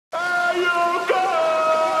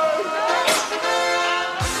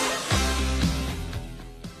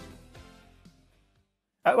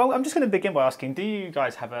Well, I'm just going to begin by asking, do you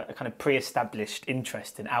guys have a kind of pre-established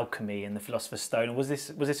interest in alchemy and the Philosopher's Stone? Or was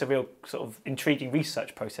this a real sort of intriguing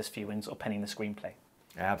research process for you in sort of penning the screenplay?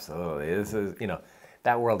 Absolutely. This is,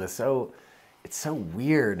 that world is it's so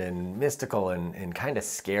weird and mystical and kind of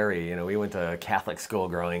scary. We went to Catholic school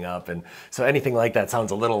growing up, and so anything like that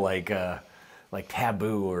sounds a little like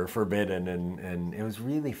taboo or forbidden, and it was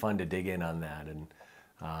really fun to dig in on that. And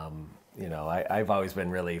I've always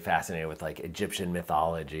been really fascinated with like Egyptian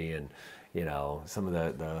mythology and some of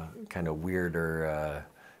the kind of weirder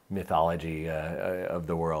mythology of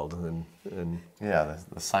the world. And yeah,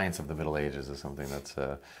 the science of the Middle Ages is something that's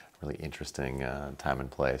a really interesting time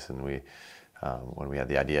and place. And we, when we had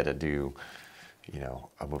the idea to do,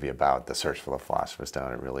 a movie about the search for the Philosopher's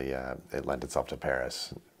Stone, it really it lent itself to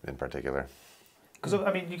Paris in particular. Because,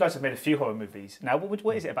 I mean, you guys have made a few horror movies. Now,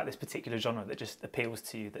 what is it about this particular genre that just appeals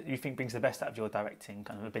to you, that you think brings the best out of your directing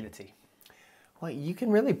kind of ability? Well, you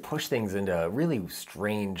can really push things into really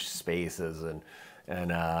strange spaces, and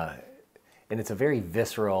it's a very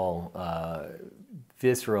visceral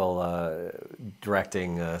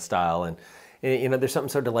directing style. And there's something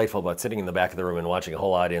so delightful about sitting in the back of the room and watching a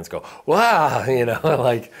whole audience go, wow,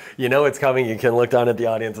 like, it's coming. You can look down at the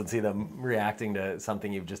audience and see them reacting to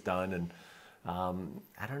something you've just done. And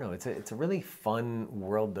I don't know, it's a really fun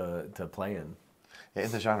world to play in.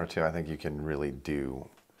 In the genre too, I think you can really do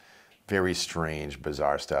very strange,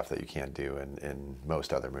 bizarre stuff that you can't do in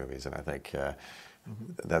most other movies. And I think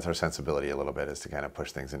that's our sensibility a little bit, is to kind of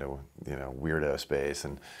push things into weirdo space.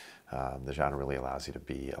 And the genre really allows you to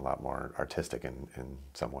be a lot more artistic in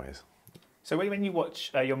some ways. So when you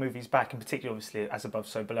watch your movies back, in particular, obviously, As Above,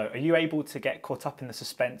 So Below, are you able to get caught up in the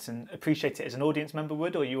suspense and appreciate it as an audience member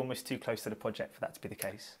would, or are you almost too close to the project for that to be the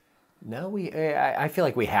case? No, I feel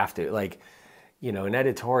like we have to. Like, in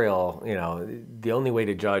editorial, the only way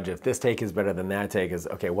to judge if this take is better than that take is,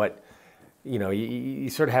 okay, what, you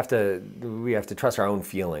sort of we have to trust our own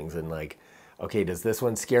feelings and like, okay, does this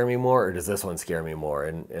one scare me more or does this one scare me more?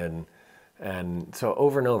 And so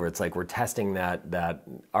over and over, it's like we're testing that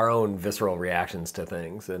our own visceral reactions to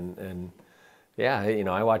things. And yeah,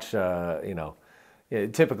 I watch,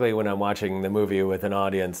 typically when I'm watching the movie with an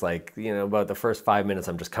audience, like, about the first 5 minutes,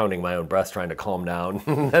 I'm just counting my own breaths, trying to calm down.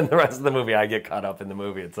 And then the rest of the movie, I get caught up in the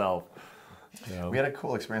movie itself. We had a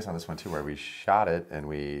cool experience on this one too, where we shot it and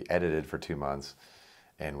we edited for 2 months,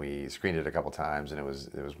 and we screened it a couple times, and it was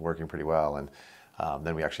working pretty well. And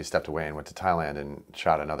then we actually stepped away and went to Thailand and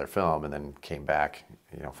shot another film, and then came back,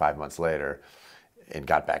 5 months later, and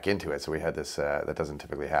got back into it. So we had this, that doesn't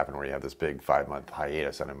typically happen, where you have this big 5-month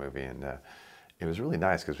hiatus on a movie. And it was really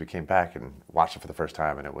nice because we came back and watched it for the first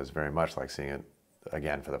time, and it was very much like seeing it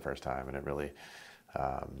again for the first time. And it really,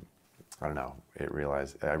 I don't know, I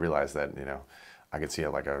realized that, I could see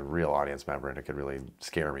it like a real audience member, and it could really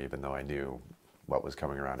scare me, even though I knew what was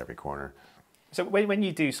coming around every corner. So when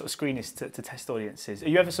you do sort of screenings to test audiences, are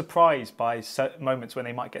you ever surprised by certain moments when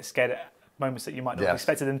they might get scared at moments that you might not have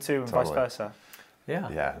expected them to, and totally. vice versa?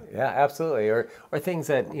 Yeah, absolutely. Or things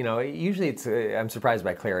that, usually it's, I'm surprised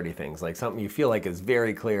by clarity things, like something you feel like is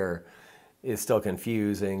very clear is still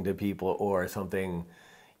confusing to people, or something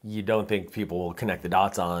you don't think people will connect the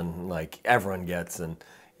dots on, like everyone gets. And,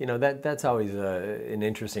 that's always an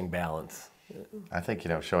interesting balance. I think,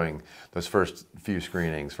 showing those first few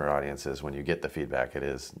screenings for audiences, when you get the feedback, it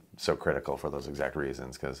is so critical for those exact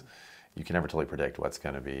reasons, because you can never totally predict what's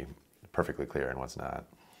going to be perfectly clear and what's not.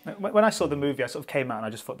 When I saw the movie, I sort of came out and I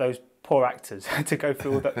just thought, those poor actors to go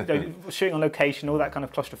through all that, shooting on location, all that kind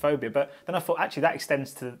of claustrophobia. But then I thought, actually, that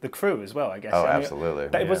extends to the crew as well, I guess. Oh, absolutely.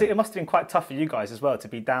 It must have been quite tough for you guys as well to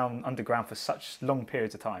be down underground for such long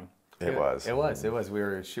periods of time. It was.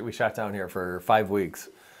 We shot down here for 5 weeks.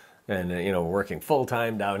 And working full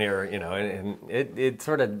time down here, and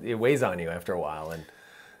it weighs on you after a while,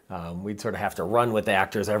 and we'd sort of have to run with the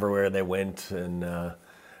actors everywhere they went. And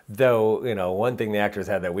though one thing the actors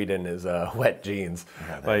had that we didn't is wet jeans.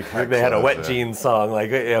 Yeah, like they had a wet jeans song.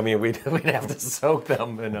 Like we'd have to soak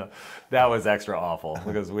them, and that was extra awful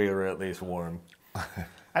because we were at least warm.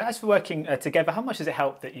 And as for working together, how much does it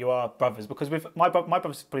help that you are brothers? Because with my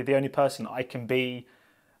brother's probably the only person I can be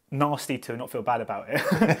nasty to and not feel bad about it.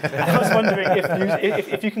 And I was wondering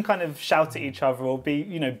if you can kind of shout at each other or be,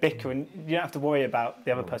 bicker, and you don't have to worry about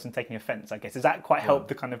the other person taking offence, I guess. Does that quite help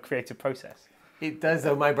the kind of creative process? It does,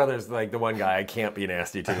 though. My brother's like the one guy I can't be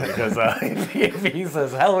nasty to, because if he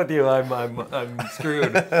says "hell with you," I'm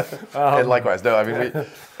screwed. And likewise, no. I mean,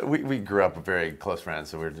 we grew up very close friends,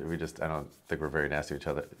 so we just, I don't think we're very nasty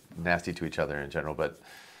to each other in general.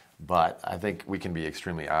 But I think we can be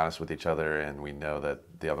extremely honest with each other, and we know that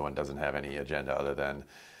the other one doesn't have any agenda other than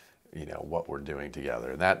you know, what we're doing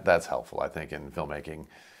together. And that's helpful, I think, in filmmaking.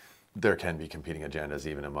 There can be competing agendas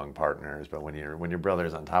even among partners, but when your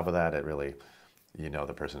brother's on top of that, it really, you know,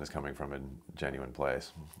 the person is coming from a genuine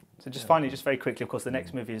place. So just finally, just very quickly, of course, the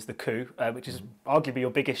next movie is The Coup, which is arguably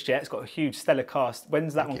your biggest yet. It's got a huge stellar cast.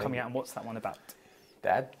 When's that one coming out, and what's that one about?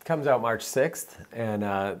 That comes out March 6th, and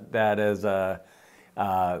that is a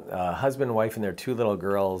husband and wife and their 2 little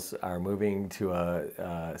girls are moving to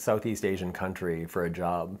a Southeast Asian country for a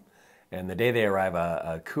job. And the day they arrive,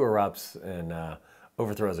 a coup erupts and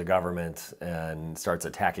overthrows a government and starts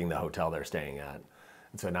attacking the hotel they're staying at.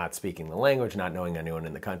 And so not speaking the language, not knowing anyone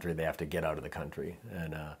in the country, they have to get out of the country.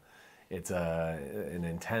 And it's an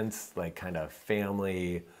intense, like, kind of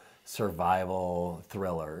family survival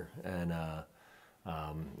thriller. And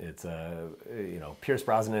it's you know, Pierce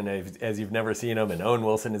Brosnan as you've never seen him, and Owen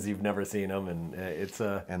Wilson as you've never seen him, and it's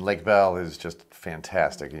and Lake Bell is just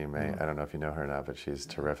fantastic. You may I don't know if you know her or not, but she's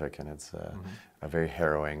terrific, and it's a very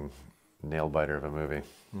harrowing nail biter of a movie.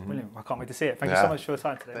 Brilliant! I can't wait to see it. Thank you so much for your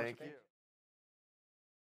time today. Thank you.